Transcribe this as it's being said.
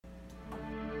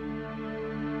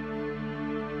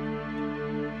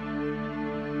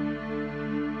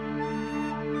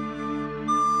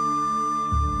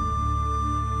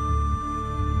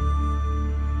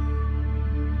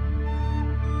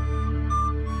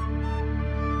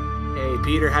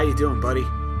Peter, how you doing, buddy?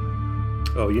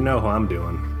 Oh, you know how I'm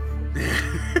doing.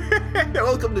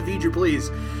 Welcome to Feed Your Please.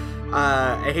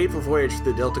 A hateful voyage to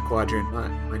the Delta Quadrant.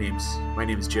 My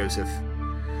name's Joseph.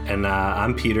 And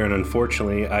I'm Peter, and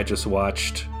unfortunately, I just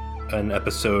watched an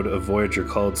episode of Voyager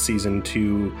called Season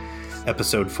 2,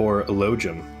 Episode 4,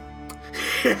 Elogium.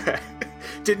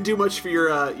 Didn't do much for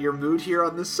your mood here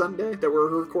on this Sunday that we're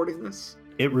recording this?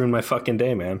 It ruined my fucking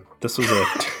day, man. This was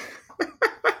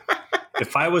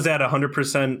If I was at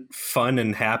 100% fun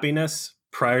and happiness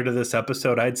prior to this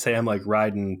episode, I'd say I'm like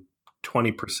riding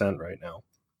 20% right now.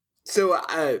 So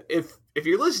if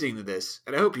you're listening to this,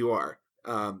 and I hope you are,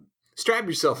 strap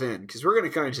yourself in, because we're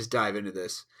going to kind of just dive into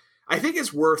this. I think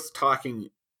it's worth talking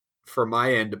from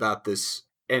my end about this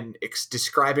and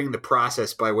describing the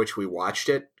process by which we watched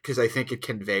it, because I think it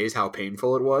conveys how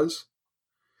painful it was.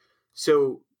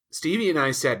 So Stevie and I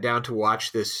sat down to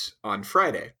watch this on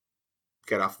Friday.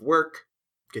 Got off work,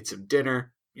 get some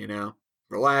dinner,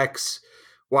 relax,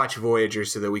 watch Voyager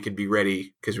so that we could be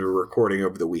ready, because we were recording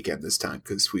over the weekend this time,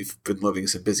 because we've been living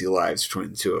some busy lives between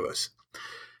the two of us.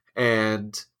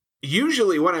 And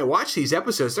usually when I watch these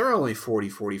episodes, they're only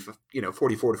 44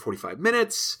 to 45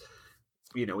 minutes.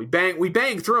 We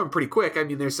bang through them pretty quick. I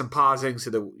mean, there's some pausing so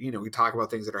that, we talk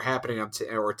about things that are happening.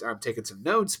 I'm taking some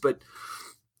notes, but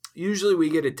usually we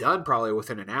get it done probably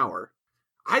within an hour.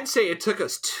 I'd say it took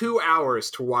us 2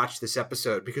 hours to watch this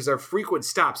episode because our frequent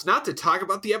stops, not to talk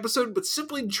about the episode, but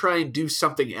simply to try and do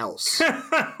something else.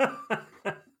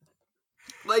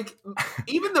 Like,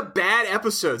 even the bad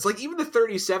episodes, like even the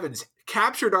 37s,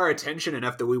 captured our attention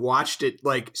enough that we watched it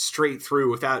like straight through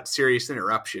without serious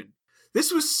interruption.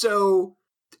 This was so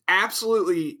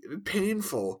absolutely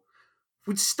painful.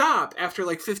 We'd stop after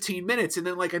like 15 minutes and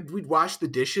then we'd wash the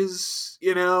dishes,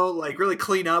 really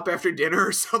clean up after dinner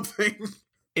or something.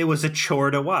 It was a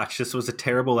chore to watch. This was a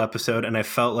terrible episode, and I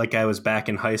felt like I was back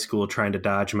in high school trying to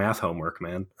dodge math homework,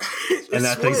 man. And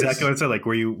that's exactly what I said. Like,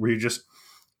 were you just,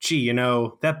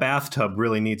 that bathtub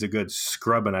really needs a good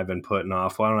scrubbing I've been putting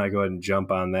off. Why don't I go ahead and jump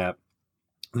on that?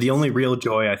 The only real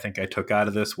joy I think I took out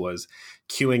of this was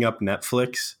queuing up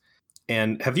Netflix.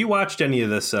 And have you watched any of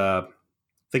this?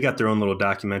 They got their own little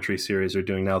documentary series they're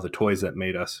doing now, The Toys That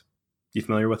Made Us. You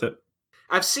familiar with it?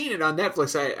 I've seen it on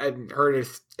Netflix. I hadn't heard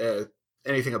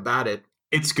anything about it.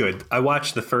 It's good. I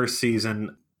watched the first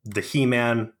season. The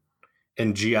He-Man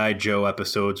and G.I. Joe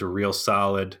episodes were real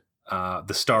solid.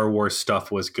 The Star Wars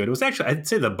stuff was good. It was actually, I'd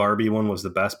say the Barbie one was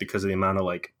the best because of the amount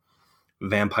of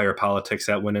vampire politics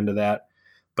that went into that.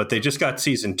 But they just got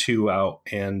season 2 out,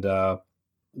 and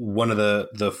one of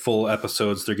the full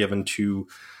episodes they're given to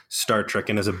Star Trek.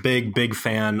 And as a big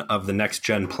fan of the Next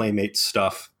Gen Playmates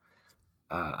stuff,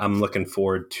 I'm looking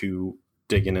forward to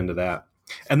digging into that.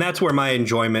 And that's where my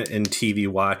enjoyment in TV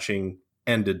watching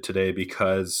ended today,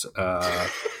 because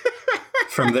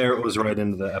from there it was right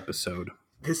into the episode.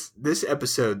 This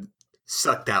episode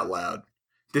sucked out loud.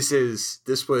 This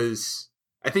was,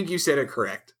 I think you said it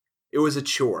correct. It was a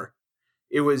chore.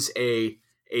 It was a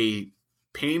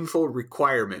painful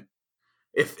requirement.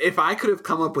 If I could have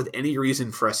come up with any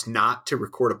reason for us not to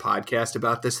record a podcast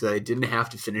about this, that I didn't have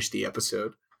to finish the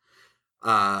episode,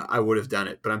 I would have done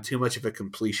it. But I'm too much of a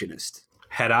completionist.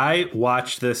 Had I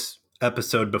watched this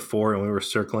episode before and we were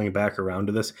circling back around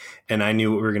to this and I knew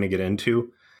what we were going to get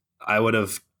into, I would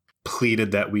have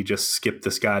pleaded that we just skip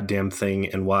this goddamn thing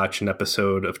and watch an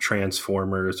episode of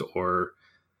Transformers or,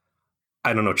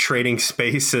 I don't know, Trading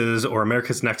Spaces or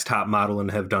America's Next Top Model and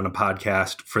have done a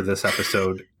podcast for this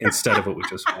episode instead of what we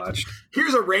just watched.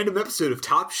 Here's a random episode of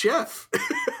Top Chef.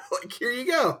 Here you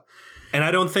go. And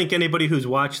I don't think anybody who's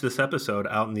watched this episode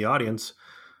out in the audience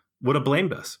would have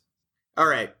blamed us. All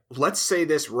right, let's say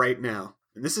this right now.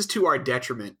 And this is to our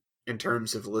detriment in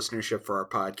terms of listenership for our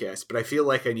podcast, but I feel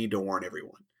like I need to warn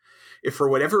everyone. If for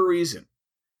whatever reason,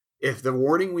 if the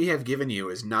warning we have given you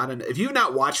is not if you've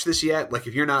not watched this yet,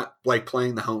 if you're not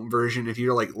playing the home version, if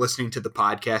you're listening to the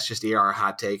podcast just to hear our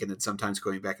hot take and then sometimes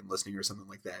going back and listening or something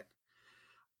like that,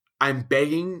 I'm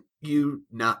begging you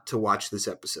not to watch this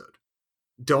episode.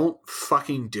 Don't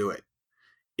fucking do it.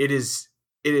 It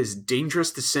is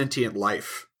dangerous to sentient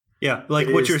life. Yeah,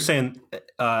 what you're saying,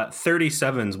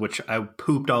 37s, which I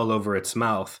pooped all over its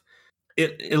mouth.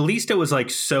 At least it was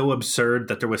so absurd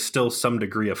that there was still some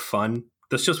degree of fun.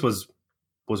 This just was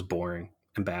boring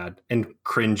and bad and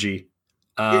cringy.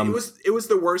 It was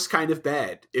the worst kind of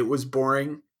bad. It was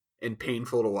boring and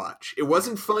painful to watch. It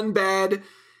wasn't fun bad.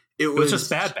 It was just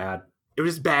bad. It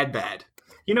was bad.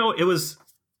 It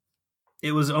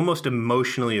was almost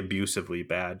emotionally abusively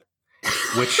bad,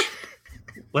 which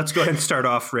let's go ahead and start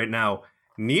off right now.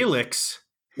 Neelix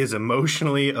is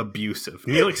emotionally abusive.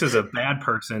 Neelix is a bad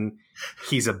person.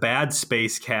 He's a bad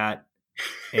space cat.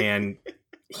 And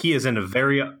he is in a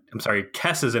very,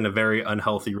 Kes is in a very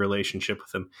unhealthy relationship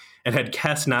with him. And had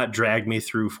Kes not dragged me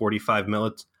through 45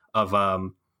 minutes of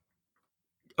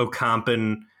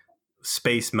Ocampan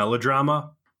space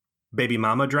melodrama, baby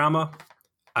mama drama,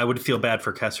 I would feel bad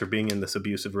for Kes for being in this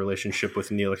abusive relationship with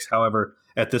Neelix. However,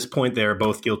 at this point, they are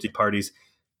both guilty parties.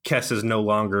 Kes is no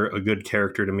longer a good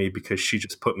character to me because she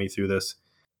just put me through this.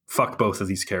 Fuck both of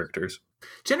these characters.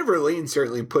 Jennifer Lien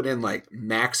certainly put in like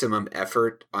maximum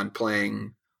effort on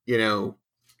playing, you know.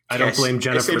 I don't blame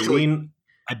Jennifer Lien.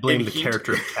 I blame the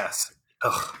character of Kes.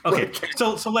 Ugh. Okay,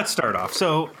 so let's start off.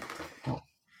 So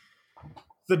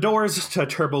the doors to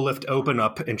Turbolift open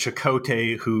up, and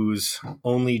Chakotay, whose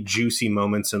only juicy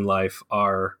moments in life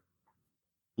are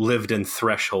lived in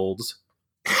thresholds,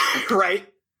 right,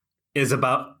 is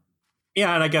about.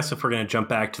 Yeah, and I guess if we're going to jump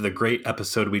back to the great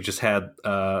episode we just had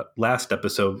last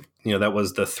episode, that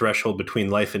was the threshold between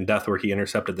life and death where he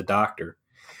intercepted the doctor.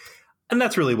 And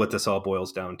that's really what this all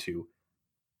boils down to.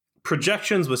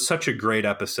 Projections was such a great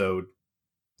episode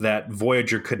that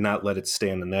Voyager could not let it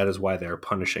stand, and that is why they are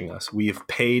punishing us. We're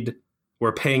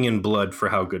paying in blood for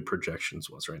how good Projections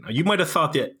was right now. You might have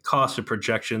thought the cost of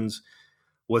Projections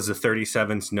was the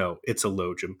 37s. No, it's a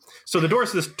logum. So the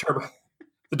doors of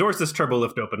this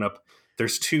Turbolift open up.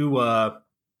 There's two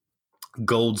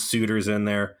gold suitors in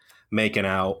there making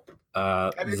out.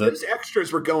 Those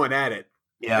extras were going at it.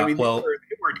 Yeah, they were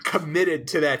committed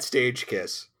to that stage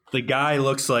kiss. The guy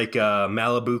looks like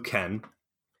Malibu Ken,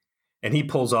 and he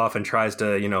pulls off and tries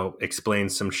to, explain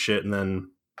some shit, and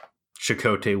then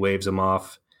Chakotay waves him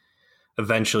off.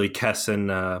 Eventually, Kes and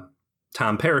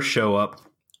Tom Paris show up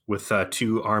with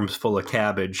 2 arms full of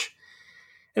cabbage,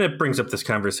 and it brings up this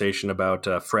conversation about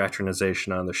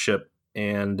fraternization on the ship.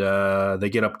 And they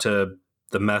get up to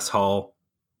the mess hall.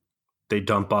 They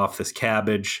dump off this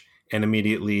cabbage, and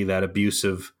immediately that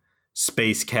abusive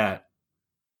space cat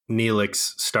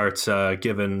Neelix starts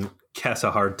giving Kes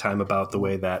a hard time about the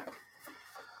way that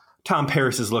Tom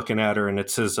Paris is looking at her, and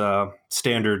it's his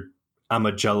standard "I'm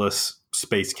a jealous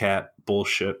space cat"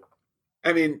 bullshit.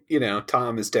 I mean,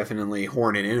 Tom is definitely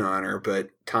horning in on her,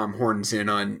 but Tom horns in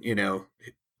on,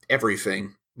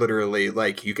 everything. Literally,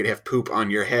 like, you could have poop on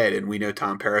your head, and we know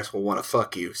Tom Paris will want to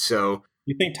fuck you. So,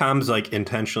 you think Tom's like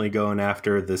intentionally going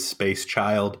after this space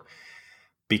child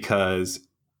because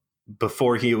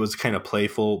before he was kind of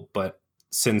playful, but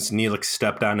since Neelix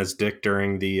stepped on his dick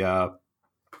during the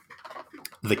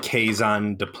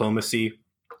Kazon diplomacy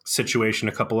situation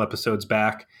a couple episodes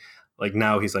back, like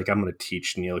now he's like, I'm going to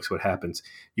teach Neelix what happens.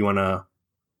 You want to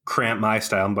cramp my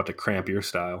style? I'm about to cramp your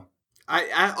style.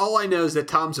 All I know is that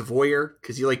Tom's a voyeur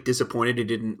because he disappointed he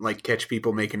didn't catch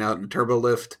people making out in the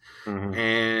Turbolift,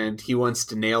 and he wants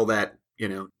to nail that.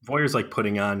 Voyeur's like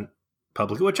putting on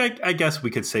public, which I guess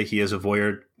we could say he is a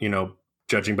voyeur.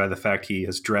 Judging by the fact he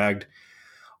has dragged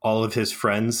all of his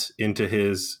friends into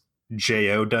his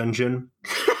JO dungeon.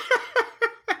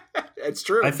 It's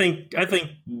true. I think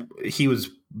he was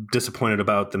disappointed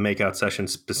about the makeout session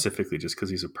specifically just because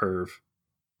he's a perv,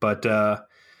 but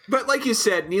like you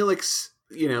said, Neelix,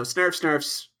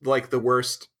 Snarf's like the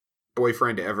worst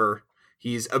boyfriend ever.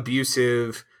 He's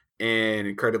abusive and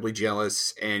incredibly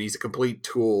jealous, and he's a complete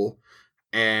tool.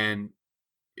 And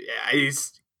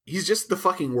he's just the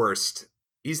fucking worst.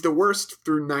 He's the worst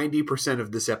through 90%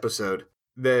 of this episode.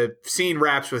 The scene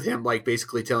wraps with him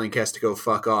basically telling Kes to go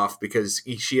fuck off because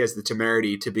she has the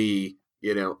temerity to be,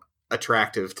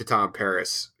 attractive to Tom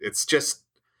Paris. It's just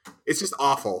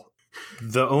awful.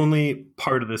 The only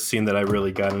part of this scene that I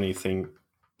really got anything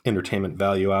entertainment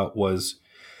value out was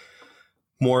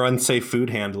more unsafe food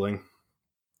handling.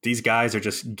 These guys are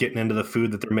just getting into the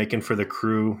food that they're making for the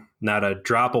crew. Not a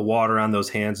drop of water on those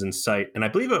hands in sight. And I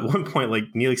believe at one point,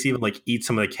 Neelix even eats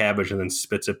some of the cabbage and then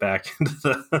spits it back into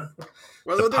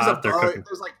the pot they're cooking.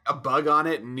 There's a bug on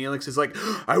it, and Neelix is like,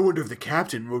 I wonder if the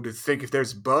captain would think if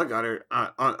there's a bug on her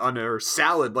on her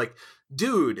salad. Like,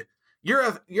 dude, you're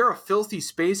a filthy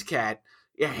space cat.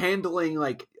 You're handling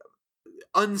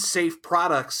unsafe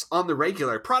products on the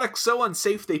regular. Products so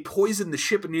unsafe they poison the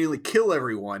ship and nearly kill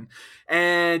everyone.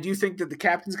 And you think that the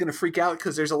captain's going to freak out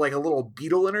because there's a little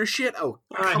beetle in her shit? Oh,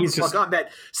 come the fuck on.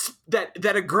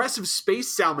 That aggressive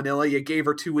space salmonella you gave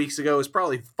her 2 weeks ago is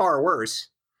probably far worse.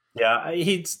 Yeah,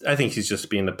 I think he's just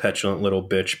being a petulant little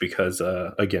bitch because,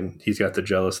 again, he's got the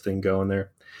jealous thing going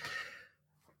there.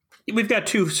 We've got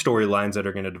 2 storylines that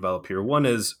are going to develop here. One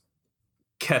is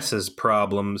Kes's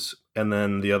problems, and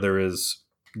then the other is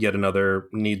yet another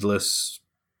needless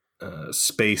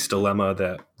space dilemma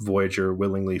that Voyager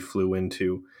willingly flew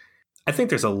into. I think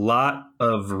there's a lot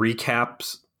of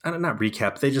recaps. Not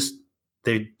recap.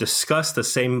 They discuss the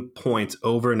same points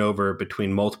over and over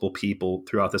between multiple people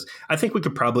throughout this. I think we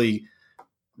could probably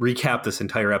recap this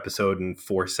entire episode in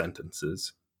 4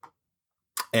 sentences.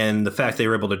 And the fact they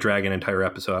were able to drag an entire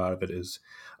episode out of it is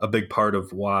a big part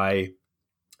of why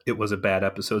it was a bad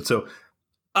episode. So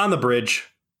on the bridge,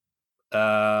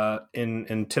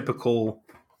 in typical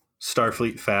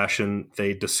Starfleet fashion,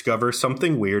 they discover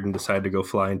something weird and decide to go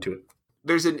fly into it.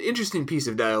 There's an interesting piece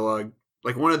of dialogue,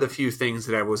 like one of the few things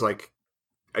that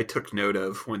I took note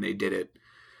of when they did it.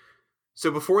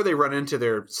 So before they run into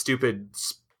their stupid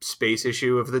space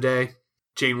issue of the day,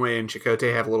 Janeway and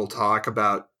Chakotay have a little talk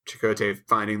about Chakotay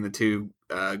finding the 2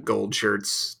 gold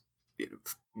shirts,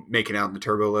 making out in the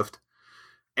turbo lift.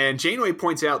 And Janeway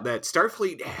points out that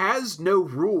Starfleet has no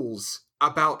rules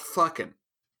about fucking.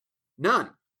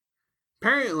 None.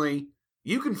 Apparently,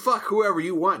 you can fuck whoever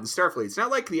you want in Starfleet. It's not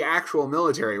like the actual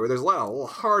military where there's a lot of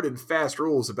hard and fast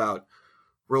rules about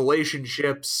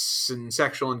relationships and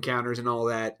sexual encounters and all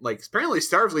that. Like, apparently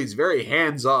Starfleet's very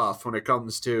hands-off when it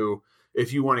comes to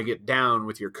if you want to get down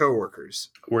with your coworkers.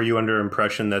 Were you under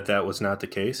impression that that was not the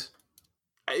case?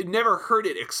 I never heard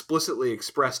it explicitly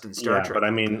expressed in Star Trek. But I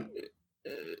mean,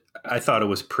 I thought it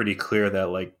was pretty clear that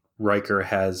like Riker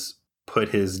has put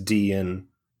his D in,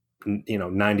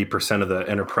 90% of the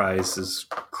Enterprise's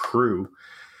crew.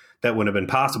 That wouldn't have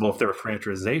been possible if there were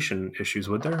fraternisation issues,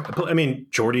 would there? I mean,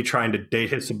 Geordi trying to date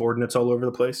his subordinates all over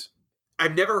the place.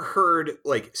 I've never heard,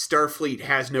 like, Starfleet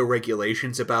has no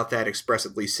regulations about that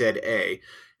expressly said, A.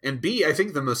 And B, I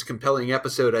think the most compelling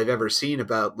episode I've ever seen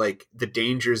about, like, the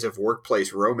dangers of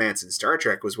workplace romance in Star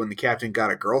Trek was when the captain got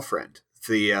a girlfriend.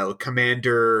 The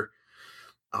commander...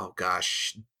 Oh,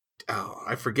 gosh. Oh,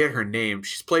 I forget her name.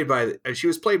 She was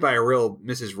played by a real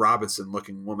Mrs.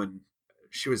 Robinson-looking woman.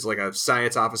 She was like a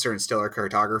science officer in stellar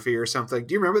cartography or something.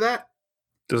 Do you remember that?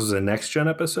 This was a Next Gen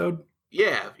episode?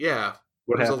 Yeah.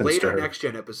 What it was happens a later to her? Next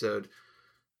Gen episode.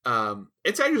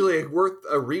 It's actually worth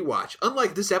a rewatch.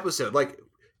 Unlike this episode, like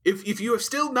if you have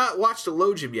still not watched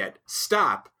Elogium yet,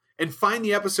 stop and find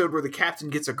the episode where the captain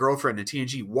gets a girlfriend in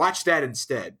TNG. Watch that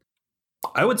instead.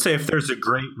 I would say if there's a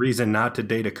great reason not to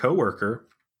date a coworker,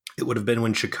 it would have been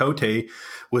when Chakotay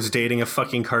was dating a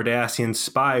fucking Cardassian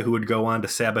spy who would go on to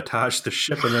sabotage the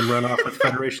ship and then run off with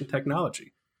Federation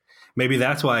technology. Maybe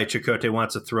that's why Chakotay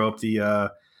wants to throw up the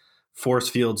force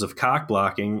fields of cock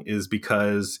blocking, is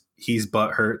because he's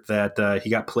butthurt that he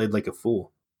got played like a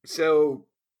fool. So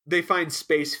they find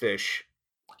space fish.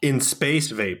 In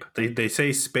space vape. They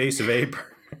say space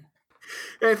vapor.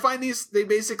 And I find these, they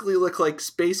basically look like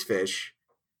space fish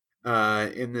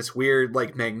in this weird,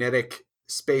 like, magnetic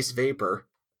space vapor.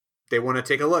 They want to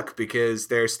take a look because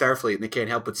they're Starfleet and they can't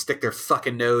help but stick their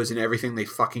fucking nose in everything they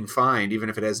fucking find, even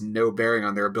if it has no bearing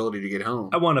on their ability to get home.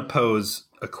 I want to pose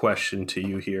a question to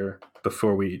you here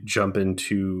before we jump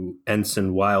into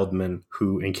Ensign Wildman,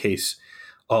 who, in case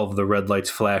all of the red lights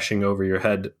flashing over your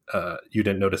head, you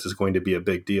didn't notice is going to be a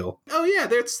big deal. Oh yeah,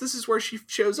 this is where she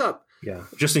shows up. Yeah,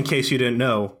 just in case you didn't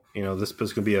know, this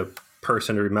was going to be a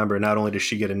person to remember. Not only does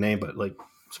she get a name, but like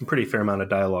some pretty fair amount of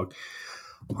dialogue.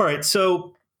 All right,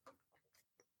 so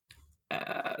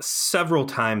several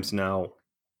times now,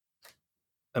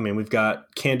 I mean, we've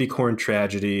got Candy Corn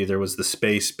Tragedy. There was the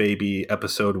Space Baby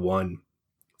episode 1.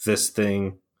 This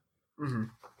thing.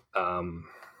 Mm-hmm.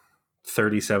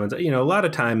 37. A lot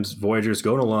of times Voyager's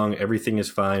going along. Everything is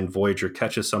fine. Voyager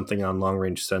catches something on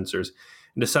long-range sensors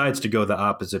and decides to go the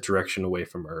opposite direction away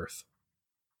from Earth.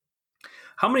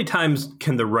 How many times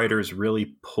can the writers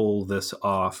really pull this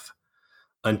off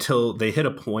until they hit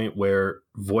a point where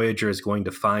Voyager is going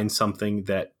to find something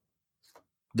that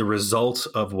the results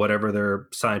of whatever they're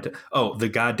scientific... Oh, the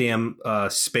goddamn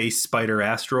space spider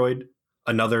asteroid.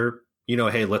 Another,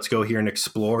 hey, let's go here and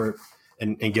explore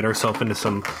and get ourselves into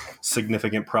some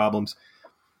significant problems.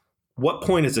 What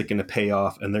point is it going to pay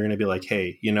off? And they're going to be like,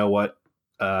 hey, you know what?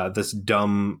 This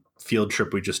dumb field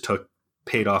trip we just took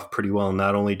paid off pretty well.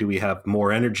 Not only do we have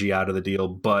more energy out of the deal,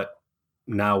 but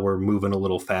now we're moving a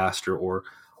little faster, or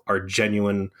our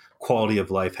genuine quality of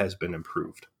life has been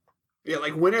improved. Yeah,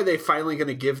 like when are they finally going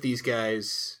to give these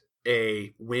guys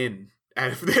a win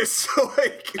out of this?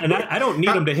 And I don't need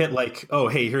them to hit like, oh,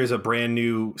 hey, here's a brand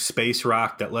new space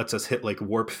rock that lets us hit like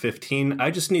warp 15.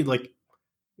 I just need like,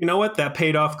 you know what? That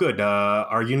paid off good.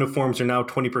 Our uniforms are now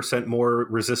 20% more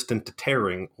resistant to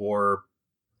tearing, or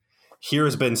here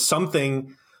has been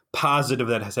something positive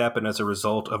that has happened as a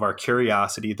result of our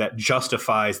curiosity that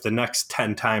justifies the next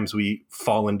 10 times we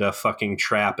fall into a fucking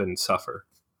trap and suffer.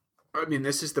 I mean,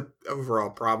 this is the overall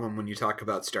problem when you talk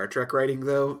about Star Trek writing,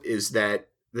 though, is that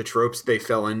the tropes they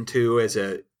fell into as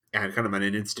a kind of on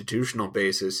an institutional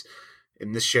basis.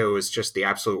 And this show is just the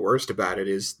absolute worst about it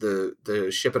is the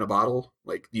ship in a bottle.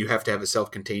 Like, you have to have a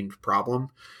self-contained problem.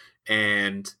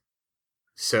 And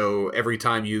so every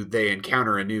time they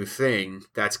encounter a new thing,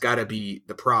 that's got to be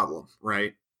the problem,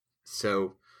 right?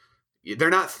 So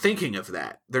they're not thinking of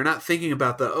that. They're not thinking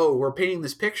about we're painting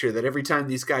this picture that every time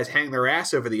these guys hang their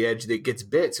ass over the edge, that gets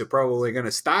bit, so probably going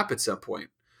to stop at some point.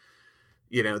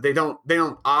 They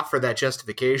don't offer that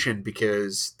justification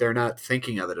because they're not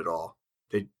thinking of it at all.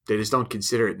 They just don't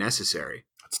consider it necessary.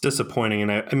 It's disappointing,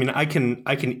 and I mean, I can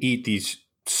eat these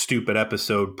stupid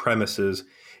episode premises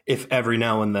if every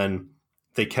now and then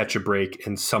they catch a break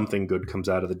and something good comes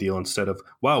out of the deal instead of,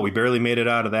 wow, we barely made it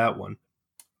out of that one.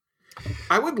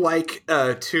 I would like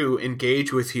to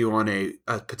engage with you on a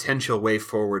potential way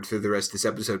forward through the rest of this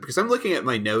episode, because I'm looking at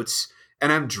my notes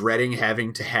and I'm dreading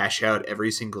having to hash out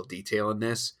every single detail in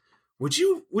this. Would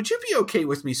you be okay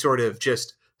with me sort of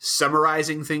just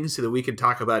summarizing things so that we can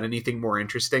talk about anything more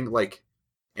interesting, like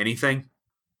anything?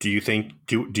 Do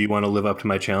you want to live up to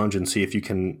my challenge and see if you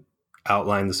can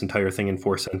outline this entire thing in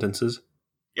 4 sentences?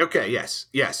 Okay, yes.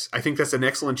 I think that's an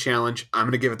excellent challenge. I'm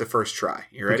going to give it the first try.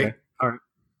 You ready? Okay. All right.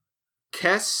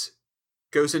 Kes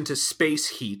goes into space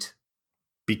heat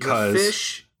because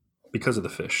of the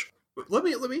fish. Let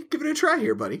me give it a try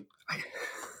here, buddy.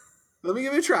 Let me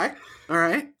give it a try. All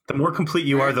right. The more complete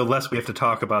you are, the less we have to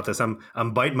talk about this. I'm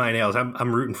biting my nails.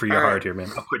 I'm rooting for your heart here, man.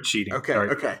 I'll quit cheating. Okay. All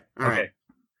right. Okay. All right.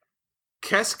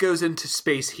 Kes goes into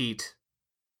space heat.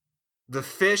 The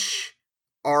fish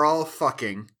are all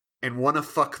fucking and want to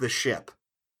fuck the ship.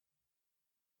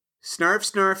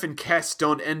 Snarf and Kes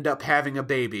don't end up having a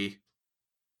baby.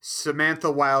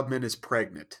 Samantha Wildman is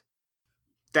pregnant.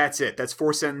 That's it. That's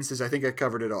 4 sentences. I think I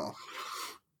covered it all.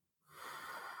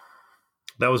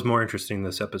 That was more interesting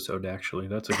this episode, actually.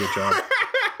 That's a good job.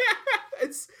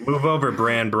 Move over,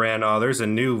 Bran. Oh, there's a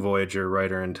new Voyager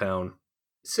writer in town.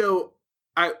 So,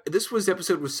 this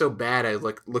episode was so bad, I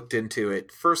looked into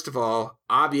it. First of all,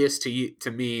 obvious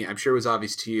to me, I'm sure it was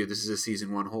obvious to you, this is a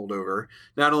season 1 holdover.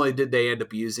 Not only did they end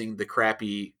up using the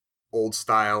crappy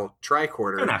old-style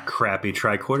tricorder. They're not crappy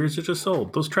tricorders, they're just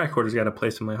old. Those tricorders got a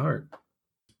place in my heart.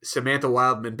 Samantha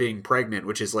Wildman being pregnant,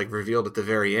 which is revealed at the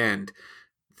very end.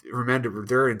 Remember,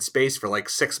 they're in space for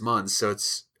 6 months, so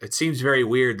it seems very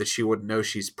weird that she wouldn't know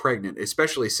she's pregnant,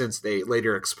 especially since they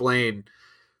later explain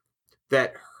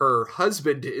that her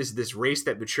husband is this race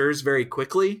that matures very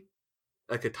quickly,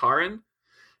 like a Taran,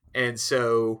 and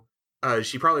so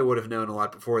she probably would have known a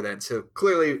lot before then. So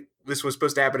clearly, this was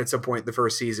supposed to happen at some point in the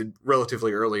first season,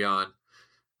 relatively early on.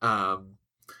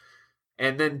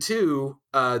 And then, too,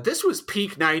 this was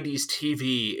peak 90s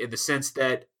TV in the sense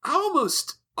that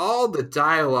almost all the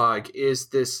dialogue is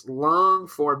this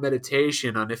long-form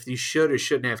meditation on if you should or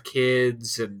shouldn't have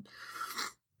kids, and,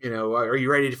 are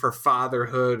you ready for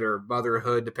fatherhood or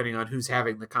motherhood, depending on who's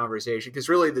having the conversation. Because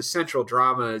really the central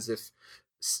drama is if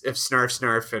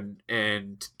Snarf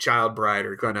and Child Bride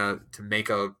are going to make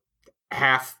a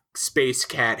half space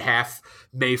cat, half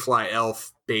mayfly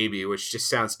elf baby, which just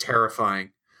sounds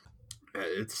terrifying.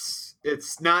 It's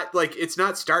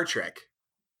not Star Trek.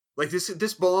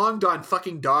 This belonged on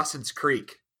fucking Dawson's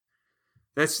Creek.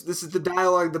 This is the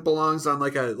dialogue that belongs on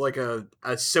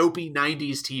a soapy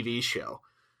 90s TV show.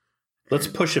 Let's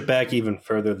push it back even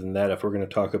further than that if we're going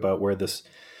to talk about where this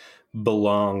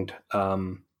belonged.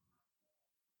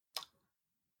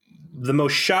 The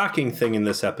most shocking thing in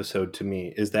this episode to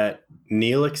me is that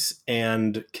Neelix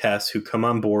and Kes, who come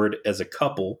on board as a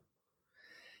couple,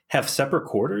 have separate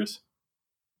quarters.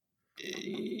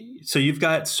 So you've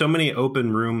got so many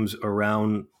open rooms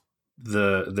around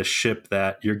the ship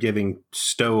that you're giving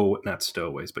not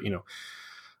stowaways, but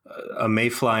a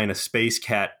mayfly and a space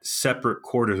cat separate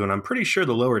quarters when I'm pretty sure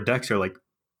the lower decks are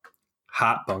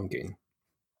hot bunking.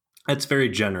 That's very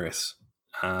generous.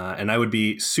 And I would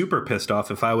be super pissed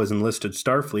off if I was enlisted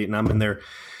Starfleet and I'm in there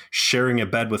sharing a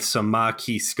bed with some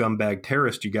Maquis scumbag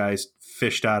terrorist you guys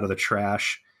fished out of the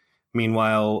trash.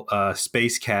 Meanwhile,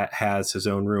 Space Cat has his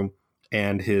own room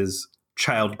and his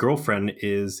child girlfriend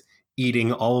is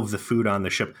eating all of the food on the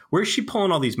ship. Where's she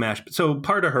pulling all these mashed? So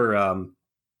part of her,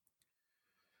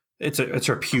 it's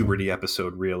her puberty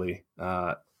episode, really,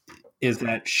 is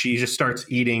that she just starts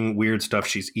eating weird stuff.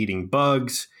 She's eating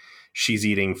bugs. She's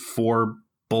eating 4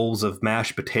 bowls of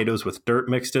mashed potatoes with dirt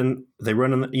mixed in. They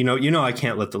run in I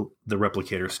can't let the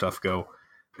replicator stuff go.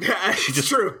 She just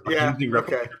true. Yeah.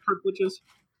 Okay. Privileges.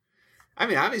 I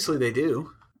mean, obviously they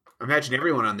do. Imagine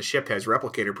everyone on the ship has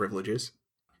replicator privileges.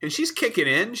 And she's kicking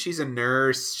in. She's a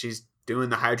nurse. She's doing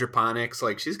the hydroponics.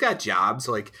 She's got jobs.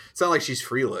 It's not like she's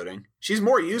freeloading. She's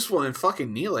more useful than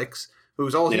fucking Neelix,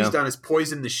 who's all he's done is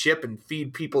poison the ship and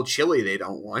feed people chili they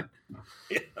don't want.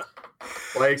 Yeah.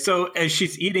 Like, so as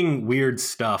she's eating weird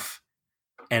stuff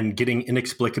and getting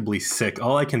inexplicably sick,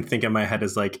 all I can think in my head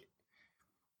is like,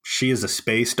 she is a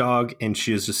space dog and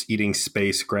she is just eating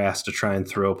space grass to try and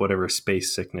throw up whatever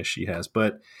space sickness she has.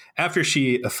 But after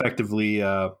she effectively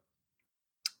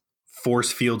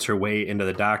force fields her way into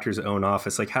the doctor's own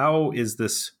office, like, how is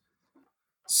this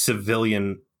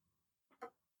civilian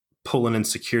pulling in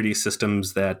security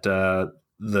systems that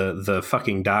the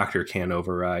fucking doctor can't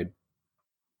override?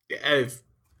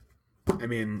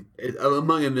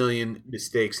 Among a million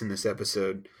mistakes in this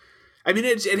episode, I mean,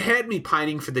 it had me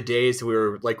pining for the days that we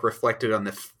were like reflected on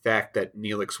the fact that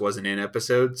Neelix wasn't in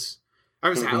episodes. I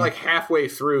was like halfway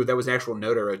through. That was an actual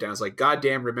note I wrote down. I was like, God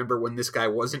damn, remember when this guy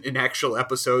wasn't in actual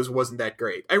episodes? Wasn't that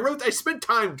great? I spent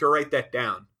time to write that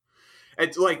down.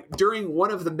 And like during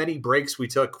one of the many breaks we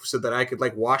took so that I could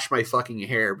like wash my fucking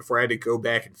hair before I had to go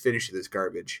back and finish this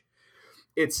garbage.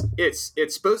 It's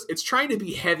trying to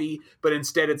be heavy, but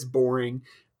instead it's boring.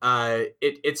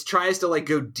 It tries to like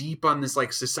go deep on this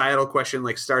like societal question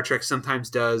like Star Trek sometimes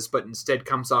does, but instead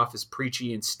comes off as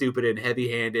preachy and stupid and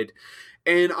heavy-handed.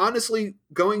 And honestly,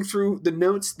 going through the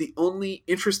notes, the only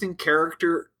interesting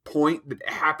character point that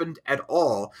happened at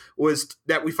all was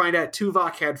that we find out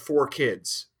Tuvok had 4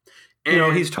 kids.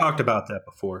 And he's talked about that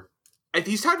before.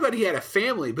 He's talked about he had a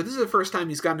family, but this is the first time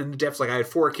he's gotten into depth. Like, I had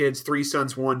 4 kids, 3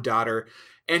 sons, 1 daughter.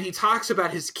 And he talks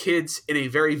about his kids in a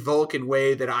very Vulcan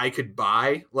way that I could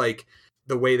buy, like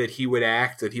the way that he would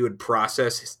act, that he would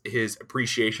process his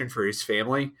appreciation for his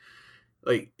family.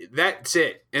 Like, that's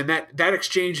it. And that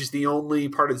exchange is the only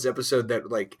part of this episode that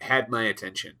like had my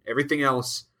attention. Everything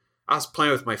else, I was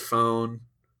playing with my phone.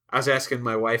 I was asking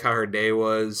my wife how her day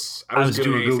was. I was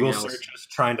doing Google searches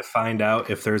trying to find out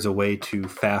if there's a way to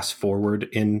fast forward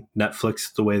in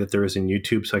Netflix the way that there is in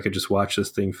YouTube, so I could just watch this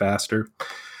thing faster.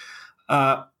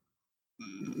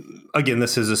 Again,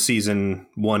 this is a season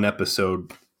 1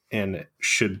 episode, and it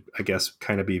should, I guess,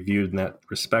 kind of be viewed in that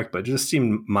respect. But it just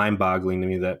seemed mind-boggling to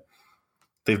me that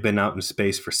they've been out in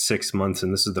space for 6 months,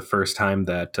 and this is the first time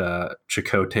that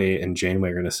Chakotay and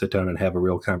Janeway are going to sit down and have a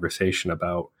real conversation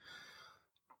about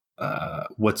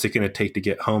what's it going to take to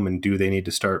get home, and do they need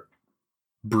to start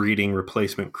breeding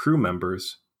replacement crew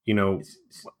members?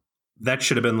 That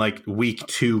should have been like week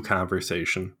 2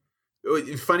 conversation.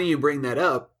 Funny you bring that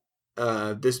up.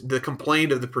 The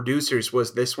complaint of the producers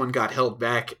was this one got held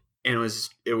back, and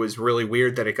it was really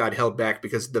weird that it got held back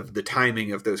because of the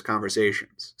timing of those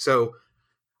conversations. So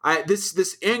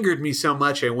this angered me so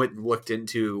much. I went and looked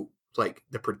into like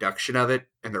the production of it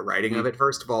and the writing of it.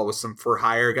 First of all, with some for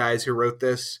hire guys who wrote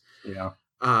this. Yeah.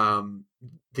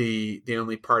 The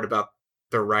only part about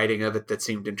the writing of it that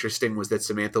seemed interesting was that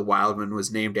Samantha Wildman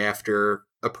was named after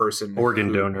a person,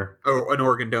 donor, an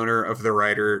organ donor of the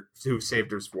writer who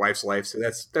saved his wife's life. So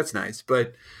that's nice.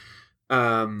 But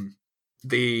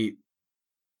the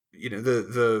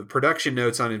production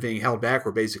notes on it being held back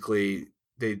were basically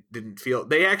they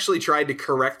actually tried to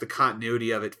correct the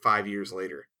continuity of it 5 years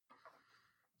later.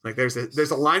 Like there's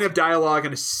a line of dialogue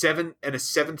in a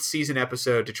 7th season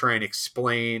episode to try and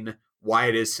explain why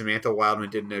it is Samantha Wildman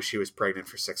didn't know she was pregnant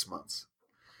for 6 months.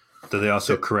 Do they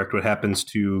also correct what happens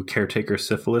to caretaker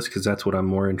syphilis? Because that's what I'm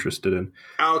more interested in.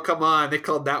 Oh, come on. They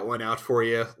called that one out for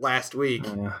you last week.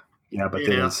 Yeah, but they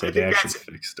didn't say they actually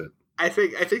fixed it. I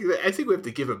think we have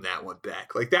to give him that one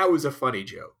back. Like, that was a funny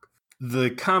joke. The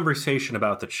conversation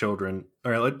about the children.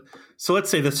 All right, so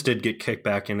let's say this did get kicked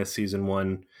back into season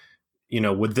 1.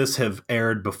 Would this have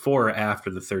aired before or after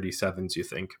the 37s, you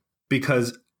think?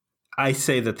 Because I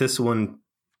say that this one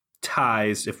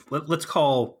ties, let's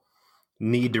call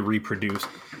need to reproduce.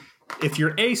 If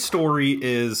your A story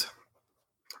is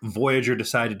Voyager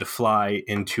decided to fly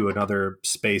into another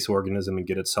space organism and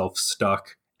get itself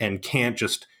stuck and can't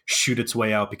just shoot its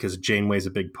way out because Janeway's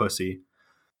a big pussy.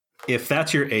 If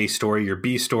that's your A story, your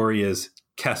B story is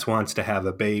Kes wants to have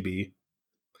a baby.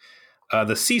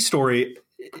 The C story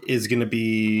is going to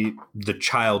be the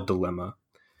child dilemma.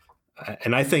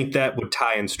 And I think that would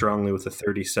tie in strongly with the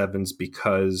 37s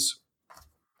because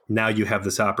now you have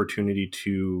this opportunity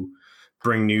to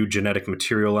bring new genetic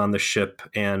material on the ship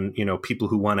and, people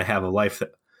who want to have a life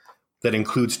that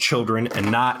includes children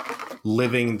and not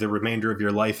living the remainder of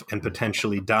your life and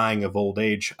potentially dying of old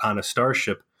age on a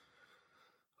starship.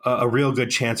 A real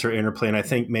good chance for interplay, and I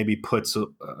think maybe puts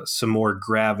some more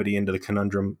gravity into the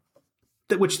conundrum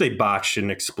which they botched in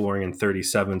exploring in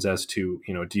 37s as to,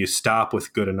 do you stop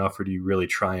with good enough or do you really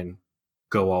try and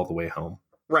go all the way home?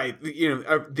 Right.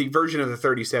 The version of the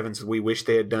 37s we wish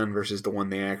they had done versus the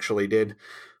one they actually did.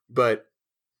 But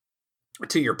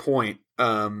to your point,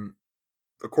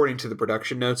 according to the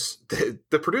production notes,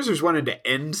 the producers wanted to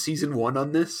end season 1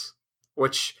 on this,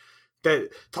 which that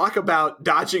talk about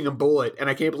dodging a bullet. And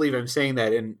I can't believe I'm saying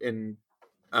that in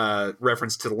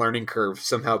reference to the learning curve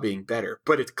somehow being better,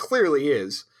 but it clearly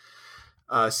is.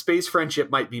 Space friendship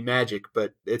might be magic,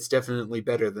 but it's definitely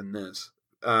better than this.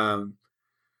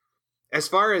 As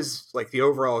far as like the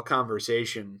overall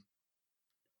conversation,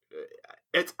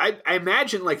 I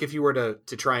imagine like if you were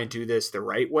to try and do this the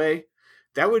right way,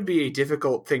 that would be a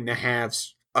difficult thing to have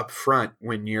up front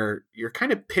when you're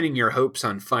kind of pinning your hopes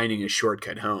on finding a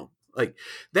shortcut home. Like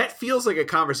that feels like a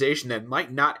conversation that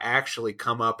might not actually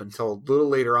come up until a little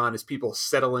later on as people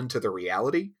settle into the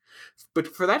reality. But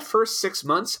for that first 6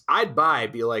 months, I'd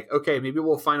be like, okay, maybe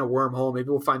we'll find a wormhole. Maybe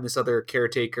we'll find this other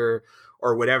caretaker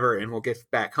or whatever, and we'll get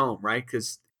back home, right?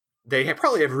 Because they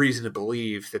probably have reason to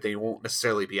believe that they won't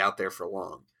necessarily be out there for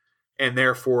long. And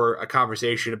therefore, a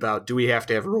conversation about, do we have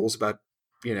to have rules about,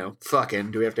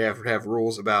 fucking? Do we have to have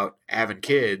rules about having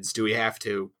kids? Do we have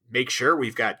to make sure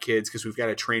we've got kids because we've got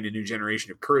to train a new generation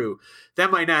of crew?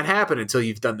 That might not happen until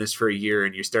you've done this for a year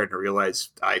and you're starting to realize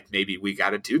maybe we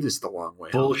got to do this the long way.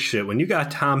 Bullshit. When you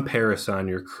got Tom Paris on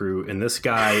your crew and this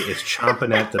guy is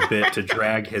chomping at the bit to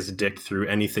drag his dick through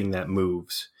anything that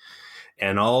moves,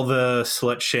 and all the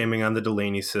slut shaming on the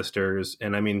Delaney sisters,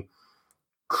 and I mean,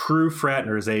 crew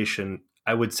fraternization,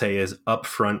 I would say, is up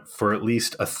front for at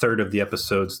least a third of the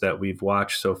episodes that we've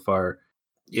watched so far.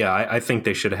 Yeah, I think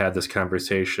they should have had this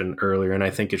conversation earlier, and I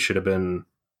think it should have been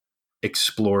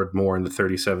explored more in the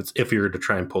 37s if you were to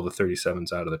try and pull the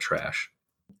 37s out of the trash.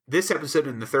 This episode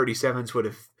in the 37s would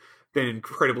have been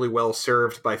incredibly well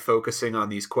served by focusing on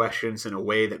these questions in a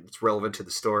way that's relevant to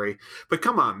the story. But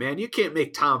come on, man, you can't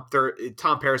make Tom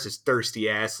Paris's thirsty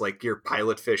ass like your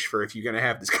pilot fish for if you're going to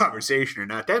have this conversation or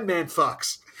not. That man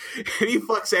fucks. And he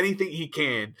fucks anything he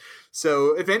can.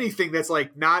 So if anything, that's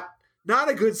like not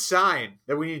a good sign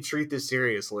that we need to treat this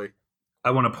seriously.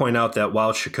 I want to point out that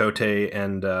while Chakotay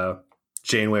and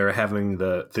Janeway are having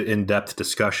the in-depth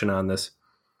discussion on this,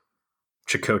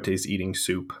 Chakotay's eating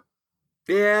soup.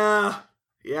 Yeah.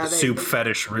 The soup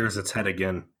fetish rears its head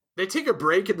again. They take a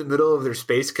break in the middle of their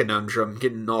space conundrum,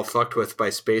 getting all fucked with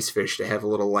by space fish, to have a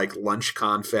little like lunch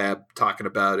confab talking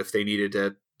about if they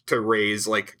needed to raise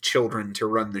like children to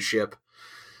run the ship.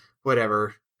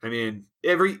 Whatever. I mean,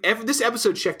 every this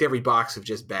episode checked every box of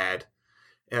just bad.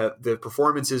 The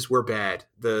performances were bad.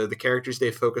 The characters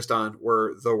they focused on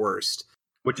were the worst.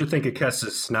 What'd you think of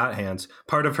Kess's snot hands?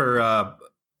 Part of her, I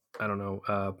don't know,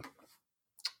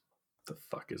 the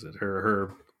fuck is it?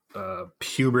 Her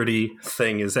puberty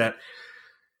thing is that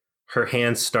her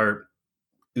hands start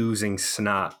oozing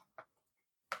snot.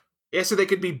 Yeah, so they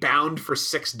could be bound for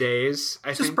 6 days. I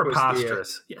Just think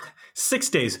preposterous. Yeah. 6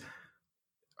 days.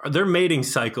 Their mating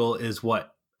cycle is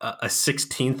what, a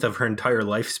 16th of her entire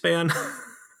lifespan?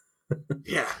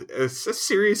 Yeah, it's a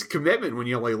serious commitment when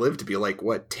you only live to be like,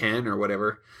 what, 10 or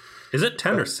whatever. Is it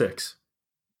 10 or 6?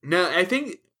 No, I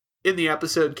think in the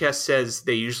episode, Kess says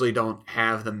they usually don't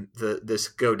have this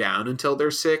go down until they're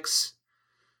 6.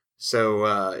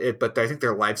 So, but I think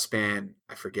their lifespan,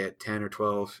 I forget, 10 or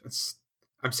 12.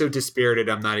 I'm so dispirited,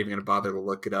 I'm not even going to bother to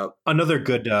look it up. Another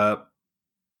good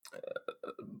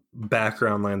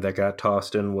background line that got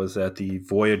tossed in was that the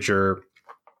Voyager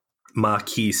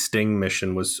Maquis Sting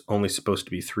mission was only supposed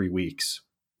to be 3 weeks.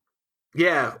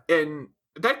 Yeah, and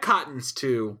that cottons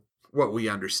to what we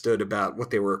understood about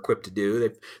what they were equipped to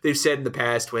do. They've said in the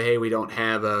past, well, hey, we don't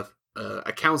have a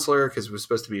counselor because it was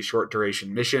supposed to be a short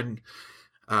duration mission.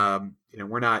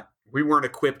 We weren't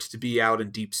equipped to be out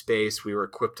in deep space. We were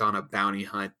equipped on a bounty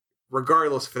hunt.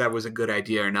 Regardless if that was a good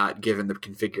idea or not, given the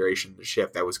configuration of the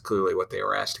ship, that was clearly what they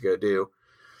were asked to go do.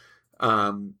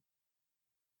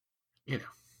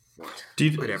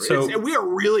 Whatever. We are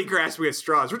really grasping at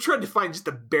straws. We're trying to find just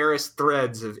the barest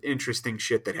threads of interesting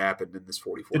shit that happened in this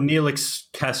 44. The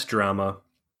Neelix Kess drama.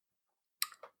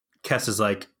 Kess is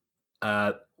like,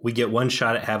 we get one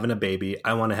shot at having a baby.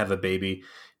 I want to have a baby.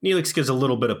 Neelix gives a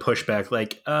little bit of pushback,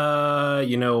 like, I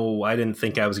didn't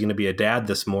think I was going to be a dad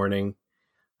this morning.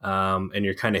 And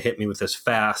you're kind of hit me with this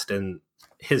fast. And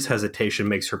his hesitation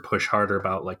makes her push harder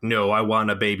about like, no, I want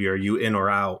a baby. Are you in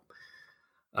or out?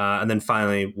 And then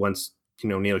finally, once,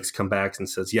 Neelix comes back and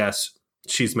says, yes,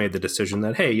 she's made the decision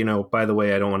that, hey, by the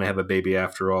way, I don't want to have a baby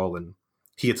after all. And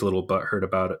he gets a little butthurt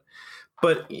about it.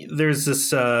 But there's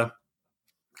this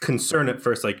concern at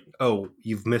first, like, oh,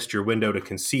 you've missed your window to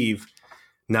conceive.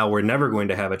 Now we're never going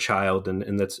to have a child.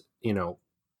 And that's,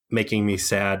 making me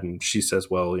sad. And she says,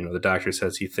 well, the doctor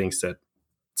says he thinks that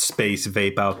space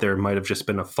vape out there might have just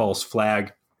been a false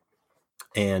flag.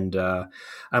 And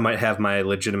I might have my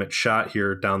legitimate shot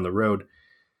here down the road.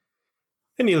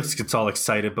 And Neelix gets all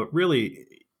excited, but really,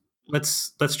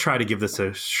 let's try to give this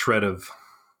a shred of,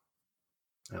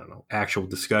 I don't know, actual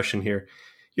discussion here.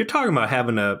 You're talking about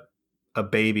having a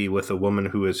baby with a woman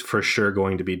who is for sure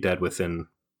going to be dead within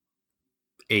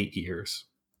 8 years.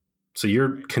 So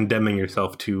you're condemning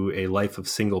yourself to a life of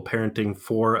single parenting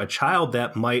for a child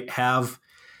that might have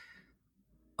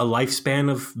a lifespan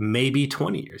of maybe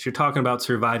 20 years. You're talking about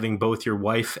surviving both your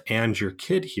wife and your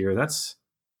kid here. That's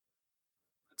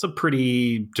a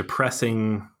pretty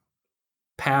depressing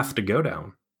path to go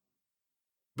down.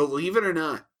 Believe it or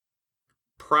not,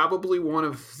 probably one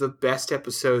of the best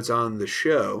episodes on the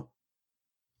show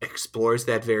explores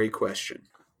that very question.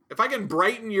 If I can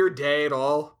brighten your day at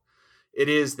all, it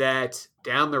is that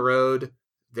down the road,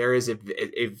 there is an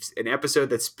episode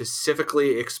that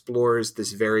specifically explores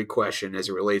this very question as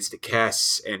it relates to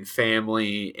Kes and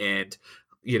family and,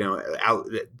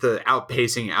 the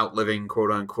outpacing, outliving,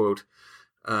 quote unquote.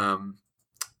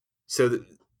 So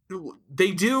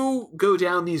they do go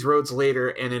down these roads later,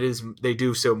 and they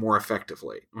do so more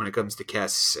effectively when it comes to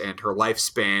Kes and her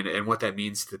lifespan and what that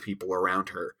means to the people around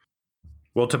her.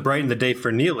 Well, to brighten the day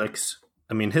for Neelix,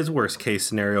 I mean, his worst case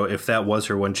scenario, if that was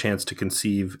her one chance to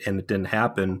conceive and it didn't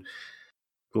happen,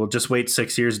 well, just wait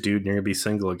 6 years, dude, and you're going to be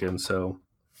single again. So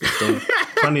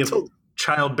plenty of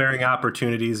childbearing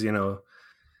opportunities,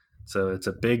 So it's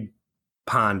a big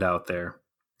pond out there.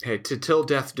 Hey, to till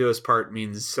death do us part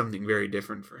means something very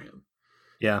different for him.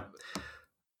 Yeah.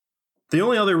 The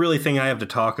only other really thing I have to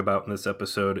talk about in this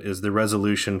episode is the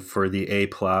resolution for the A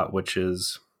plot, which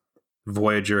is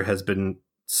Voyager has been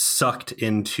sucked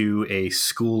into a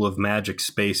school of magic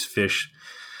space fish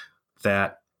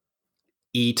that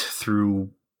eat through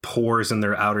pores in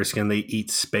their outer skin. They eat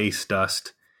space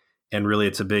dust. And really,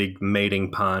 it's a big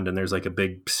mating pond, and there's like a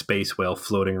big space whale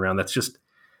floating around that's just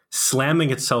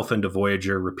slamming itself into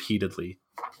Voyager repeatedly.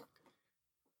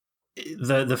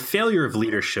 The failure of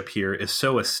leadership here is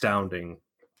so astounding.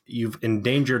 You've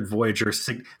endangered Voyager.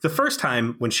 The first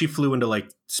time when she flew into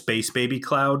like Space Baby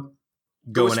Cloud,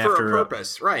 going after, it was for a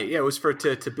purpose, right? Yeah, it was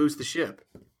to boost the ship.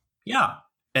 Yeah,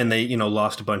 and they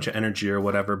lost a bunch of energy or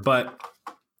whatever. But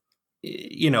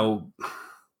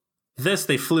this,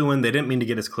 they flew in. They didn't mean to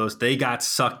get as close. They got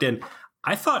sucked in.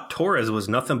 I thought Torres was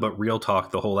nothing but real talk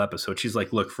the whole episode. She's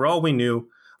like, look, for all we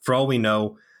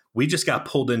know, we just got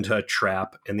pulled into a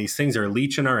trap, and these things are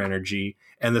leeching our energy,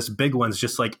 and this big one's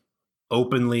just like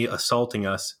openly assaulting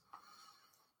us.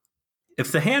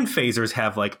 If the hand phasers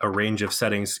have like a range of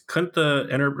settings, couldn't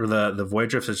the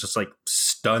Voyager just like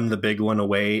stun the big one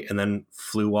away and then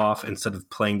flew off instead of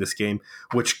playing this game,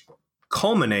 which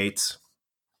culminates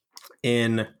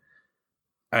in,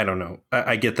 I don't know.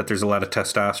 I get that there's a lot of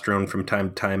testosterone from time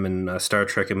to time in Star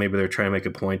Trek, and maybe they're trying to make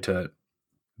a point to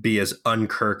be as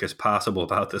un-Kirk as possible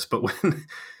about this. But when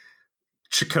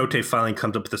Chakotay finally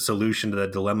comes up with a solution to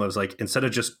that dilemma, is like, instead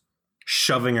of just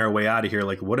shoving our way out of here,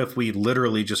 like, what if we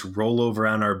literally just roll over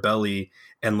on our belly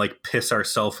and like piss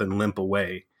ourselves and limp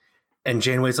away? And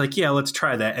Janeway's like, yeah, let's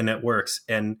try that, and it works.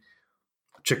 And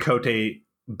Chakotay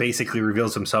basically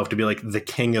reveals himself to be like the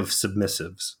king of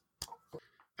submissives.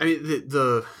 I mean,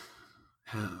 oh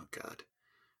god,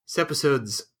 this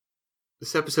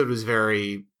episode was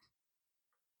very,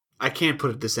 I can't put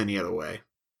it this any other way.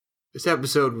 This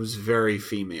episode was very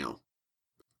female.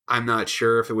 I'm not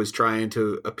sure if it was trying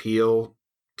to appeal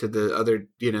to the other,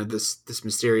 this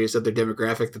mysterious other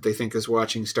demographic that they think is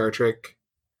watching Star Trek,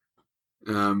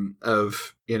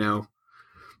 of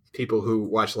people who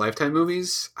watch Lifetime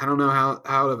movies. I don't know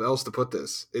how else to put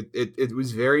this. It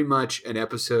was very much an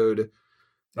episode.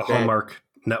 A Hallmark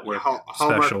Network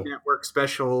Hallmark Network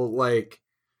special. Like,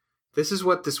 this is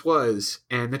what this was,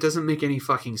 and that doesn't make any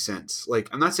fucking sense. Like,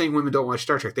 I'm not saying women don't watch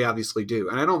Star Trek; they obviously do,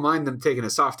 and I don't mind them taking a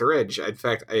softer edge. In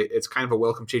fact, it's kind of a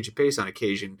welcome change of pace on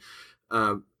occasion.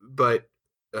 But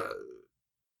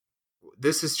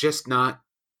this is just not.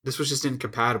 This was just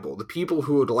incompatible. The people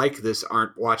who would like this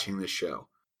aren't watching this show.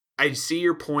 I see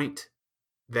your point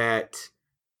that,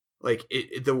 like,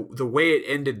 the way it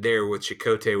ended there with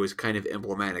Chakotay was kind of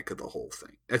emblematic of the whole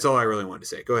thing. That's all I really wanted to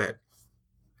say. Go ahead.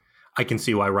 I can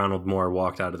see why Ronald Moore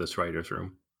walked out of this writer's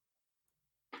room.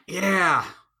 Yeah,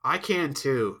 I can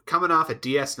too. Coming off at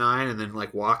DS9 and then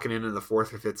like walking into the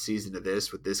 4th or 5th season of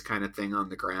this with this kind of thing on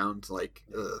the ground, like,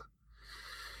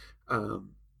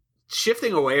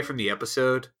 shifting away from the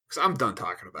episode, because I'm done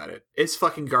talking about it. It's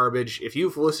fucking garbage. If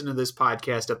you've listened to this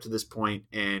podcast up to this point,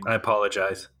 and I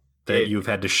apologize that you've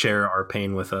had to share our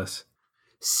pain with us.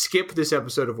 Skip this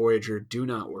episode of Voyager. Do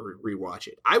not rewatch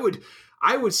it. I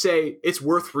would say it's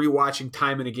worth rewatching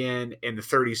time and again, and the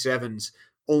 37s,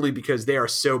 only because they are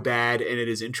so bad, and it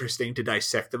is interesting to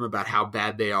dissect them about how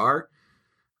bad they are.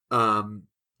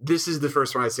 This is the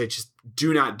first one I'd say, just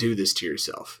do not do this to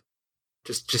yourself.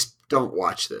 Just don't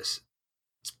watch this.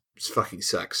 It fucking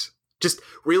sucks. Just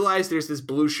realize there's this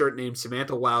blue shirt named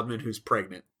Samantha Wildman who's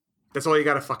pregnant. That's all you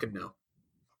gotta fucking know.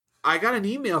 I got an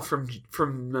email from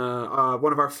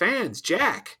one of our fans,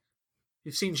 Jack.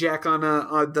 You've seen Jack on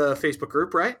the Facebook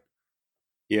group, right?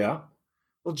 Yeah.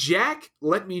 Well, Jack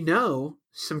let me know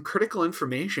some critical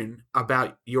information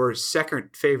about your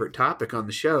second favorite topic on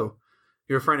the show.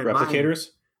 You're a friend of mine. Replicators?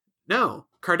 No,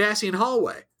 Cardassian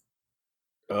Hallway.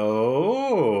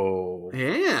 Oh.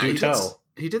 Yeah.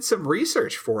 He did some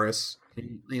research for us.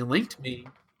 He linked me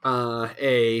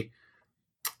a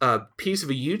piece of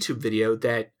a YouTube video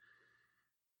that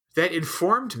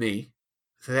informed me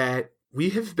that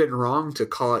we have been wrong to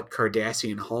call it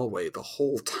Cardassian Hallway the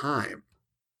whole time.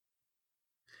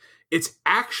 It's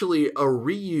actually a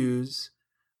reuse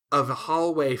of a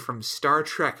hallway from Star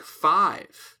Trek V.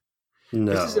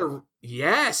 No.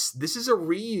 This is a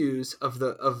reuse of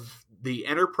the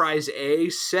Enterprise A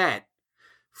set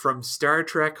from Star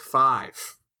Trek V.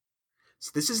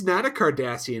 So this is not a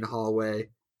Cardassian hallway.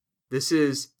 This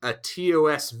is a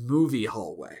TOS movie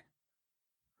hallway.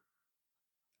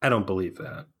 I don't believe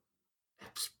that.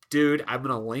 Dude, I'm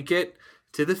going to link it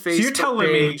to the Facebook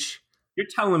page. You're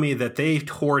telling me that they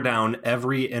tore down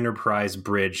every Enterprise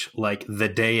bridge like the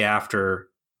day after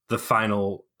the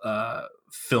final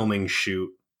filming shoot,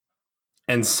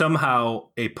 and somehow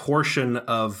a portion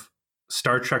of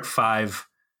Star Trek V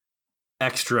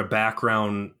extra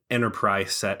background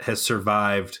Enterprise set has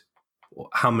survived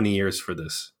how many years for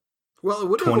this? Well, it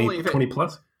would have 20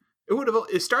 plus? It would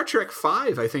have. Star Trek V,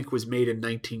 I think, was made in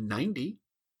 1990.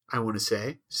 I want to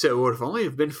say. So it would have only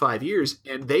been 5 years,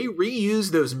 and they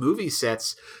reused those movie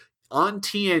sets on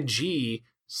TNG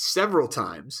several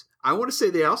times. I want to say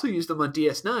they also used them on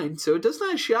DS9, so it does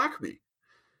not shock me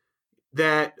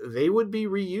that they would be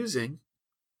reusing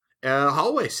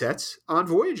hallway sets on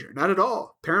Voyager. Not at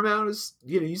all. Paramount is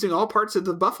using all parts of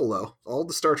the Buffalo, all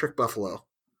the Star Trek Buffalo.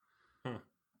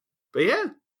 But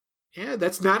yeah,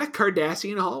 that's not a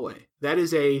Cardassian hallway. That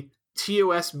is a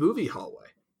TOS movie hallway.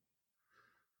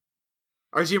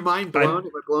 Is your mind blown?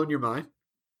 Have I blown your mind?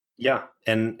 Yeah,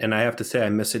 and I have to say I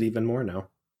miss it even more now.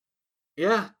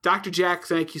 Yeah, Dr. Jack,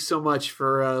 thank you so much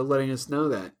for letting us know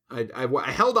that. I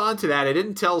held on to that. I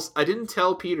didn't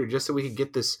tell Peter just so we could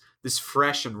get this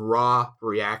fresh and raw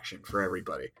reaction for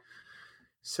everybody.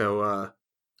 So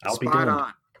I'll be doing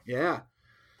on. Yeah.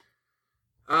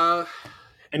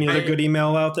 Any other good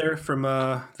email out there from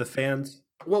the fans?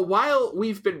 Well, while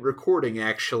we've been recording,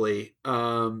 actually,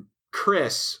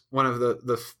 Chris, one of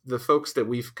the folks that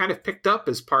we've kind of picked up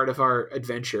as part of our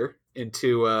adventure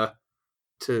into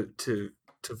to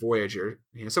Voyager,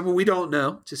 someone we don't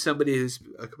know, just somebody who's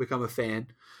become a fan.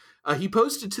 He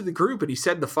posted to the group and he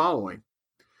said the following: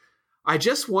 "I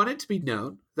just want it to be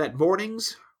known that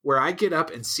mornings where I get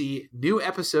up and see new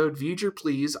episode Voyager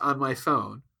Please on my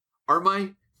phone are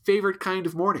my favorite kind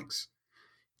of mornings.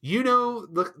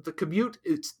 The commute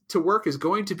to work is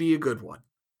going to be a good one.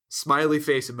 Smiley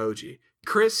face emoji.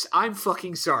 Chris, I'm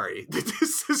fucking sorry that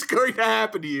this is going to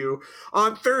happen to you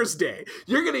on Thursday.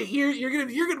 You're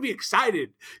gonna be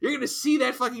excited. You're gonna see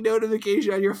that fucking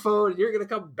notification on your phone, and you're gonna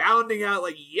come bounding out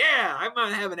like, yeah, I'm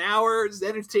gonna have an hour's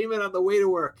entertainment on the way to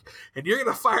work. And you're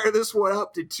gonna fire this one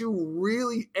up to two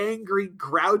really angry,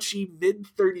 grouchy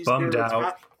mid-30s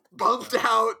nerds, bummed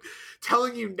out,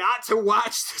 telling you not to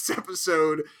watch this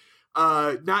episode.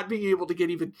 Not being able to get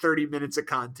even 30 minutes of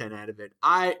content out of it.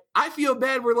 I feel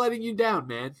bad we're letting you down,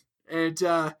 man. And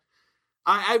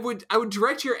I would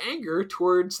direct your anger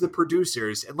towards the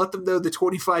producers and let them know that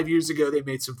 25 years ago they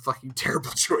made some fucking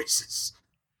terrible choices.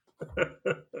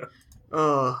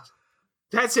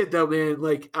 That's it though, man.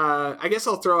 Like, I guess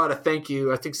I'll throw out a thank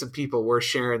you. I think some people were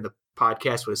sharing the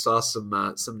podcast. We saw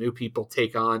some new people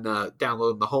take on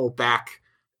downloading the whole back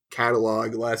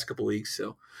catalog the last couple weeks.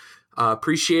 So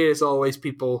appreciate as always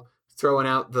people throwing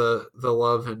out the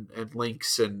love and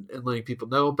links and letting people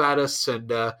know about us.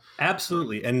 And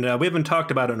absolutely. And we haven't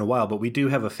talked about it in a while, but we do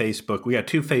have a Facebook. We got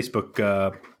two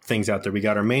Facebook things out there. We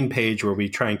got our main page where we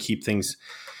try and keep things,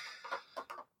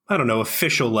 I don't know,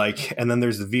 official like. And then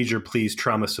there's the Voyager Please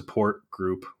Trauma Support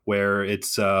group where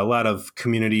it's a lot of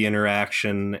community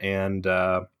interaction and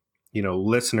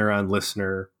listener on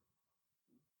listener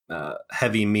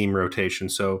heavy meme rotation.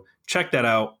 So check that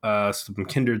out. Some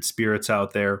kindred spirits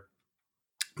out there.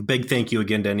 Big thank you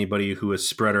again to anybody who has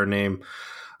spread our name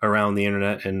around the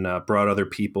internet and brought other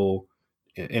people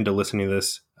into listening to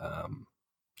this.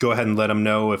 Go ahead and let them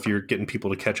know if you're getting people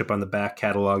to catch up on the back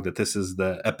catalog that this is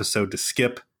the episode to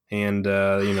skip. And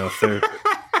if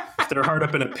they're hard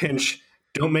up in a pinch,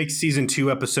 Don't make season 2,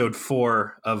 episode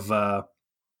 4 of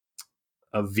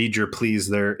V'ger, please,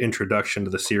 their introduction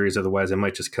to the series. Otherwise, they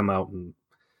might just come out and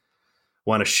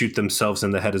want to shoot themselves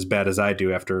in the head as bad as I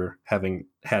do after having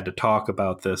had to talk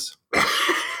about this.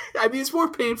 I mean, it's more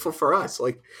painful for us.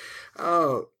 Like,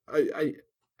 oh, I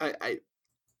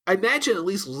imagine at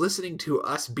least listening to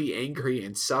us be angry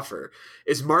and suffer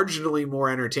is marginally more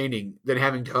entertaining than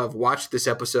having to have watched this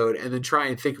episode and then try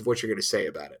and think of what you're going to say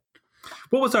about it.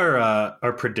 What was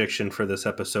our prediction for this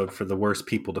episode for the worst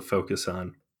people to focus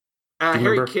on?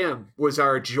 Harry Kim was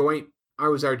our joint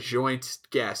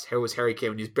guest. It was Harry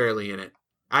Kim, and he's barely in it.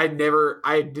 I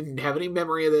didn't have any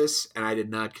memory of this, and I did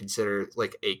not consider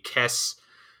like a Kess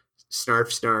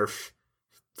snarf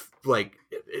like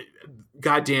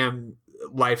goddamn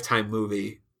Lifetime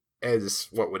movie as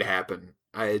what would happen.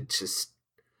 Kim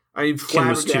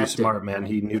was too smart, man.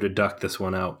 He knew to duck this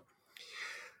one out.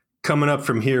 Coming up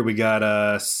from here, we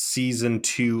got season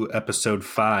 2, episode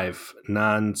 5,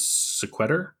 Non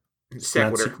Sequitur.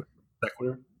 Sequitur.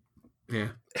 Yeah.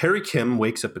 Harry Kim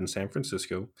wakes up in San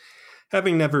Francisco,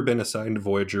 having never been assigned to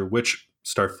Voyager, which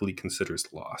Starfleet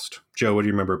considers lost. Joe, what do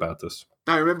you remember about this?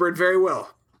 I remember it very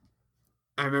well.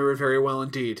 I remember it very well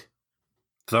indeed.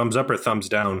 Thumbs up or thumbs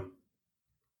down?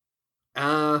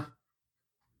 Thumbs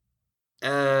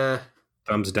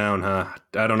down, huh?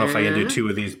 I don't know if I can do 2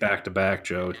 of these back to back,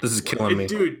 Joe. This is killing me.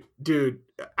 Dude,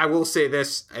 I will say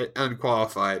this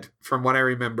unqualified from what I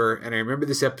remember, and I remember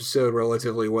this episode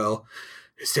relatively well.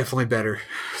 It's definitely better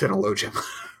than a low gem.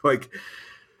 Like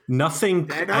nothing.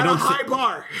 Not a high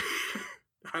bar.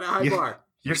 Not a high bar.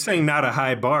 You're saying not a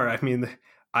high bar. I mean,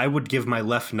 I would give my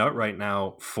left nut right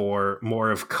now for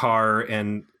more of Carr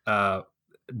and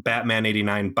Batman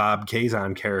 89 Bob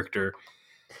Kazan character.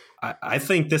 I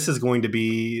think this is going to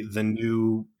be the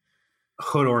new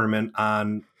hood ornament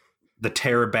on the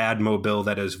Terra Badmobile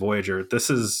that is Voyager.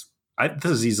 This is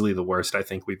easily the worst I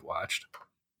think we've watched.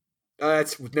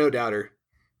 That's no doubter.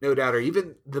 No doubter.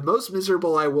 Even the most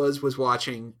miserable I was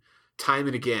watching Time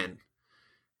and Again.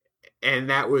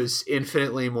 And that was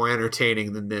infinitely more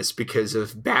entertaining than this because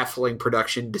of baffling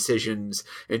production decisions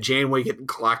and Janeway getting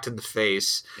clocked in the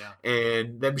face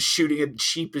and them shooting it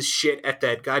cheap as shit at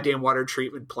that goddamn water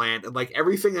treatment plant. And like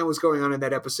everything that was going on in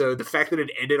that episode, the fact that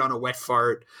it ended on a wet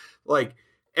fart, like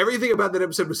everything about that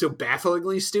episode was so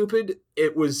bafflingly stupid.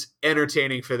 It was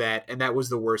entertaining for that. And that was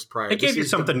the worst part. It gave you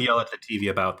something to yell at the TV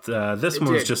about. This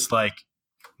one was just like,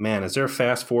 man, is there a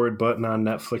fast forward button on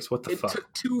Netflix? What the fuck? It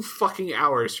took 2 fucking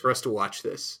hours for us to watch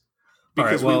this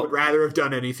because we would rather have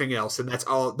done anything else, and that's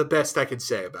all the best I can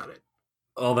say about it.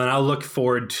 Well, then I'll look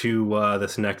forward to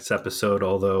this next episode.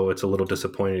 Although it's a little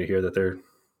disappointing to hear that they're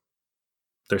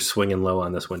swinging low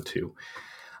on this one too.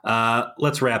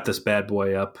 Let's wrap this bad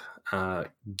boy up.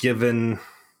 Given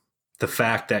the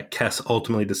fact that Kess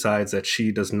ultimately decides that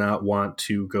she does not want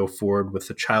to go forward with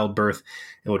the childbirth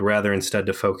and would rather instead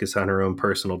to focus on her own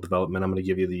personal development, I'm going to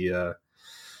give you the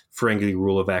Ferengi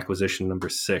rule of acquisition number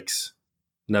 6.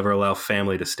 Never allow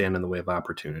family to stand in the way of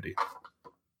opportunity.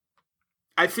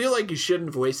 I feel like you shouldn't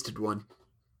have wasted one.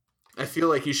 I feel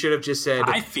like you should have just said...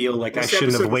 I feel like I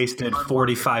shouldn't have wasted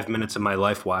 45 minutes of my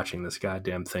life watching this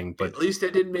goddamn thing. But at least I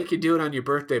didn't make you do it on your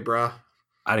birthday, bro.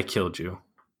 I'd have killed you.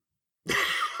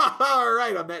 All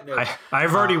right, on that note.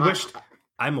 I've already wished.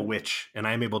 I'm a witch, and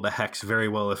I'm able to hex very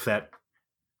well if that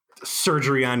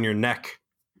surgery on your neck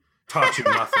taught you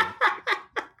nothing.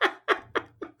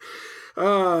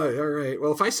 All right.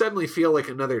 Well, if I suddenly feel like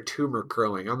another tumor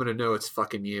growing, I'm going to know it's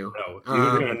fucking you. No,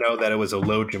 you're going to know that it was a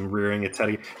logem rearing its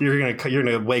head. You're going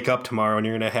to wake up tomorrow, and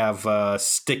you're going to have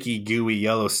sticky, gooey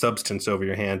yellow substance over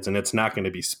your hands, and it's not going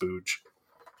to be spooge.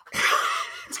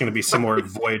 It's going to be some more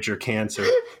Voyager cancer.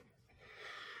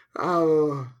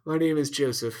 Oh, my name is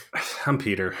Joseph. I'm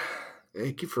Peter.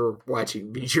 Thank you for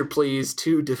watching V'ger, please.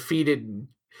 2 defeated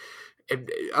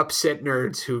and upset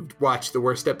nerds who watch the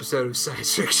worst episode of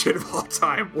science fiction of all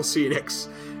time. We'll see you next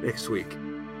week.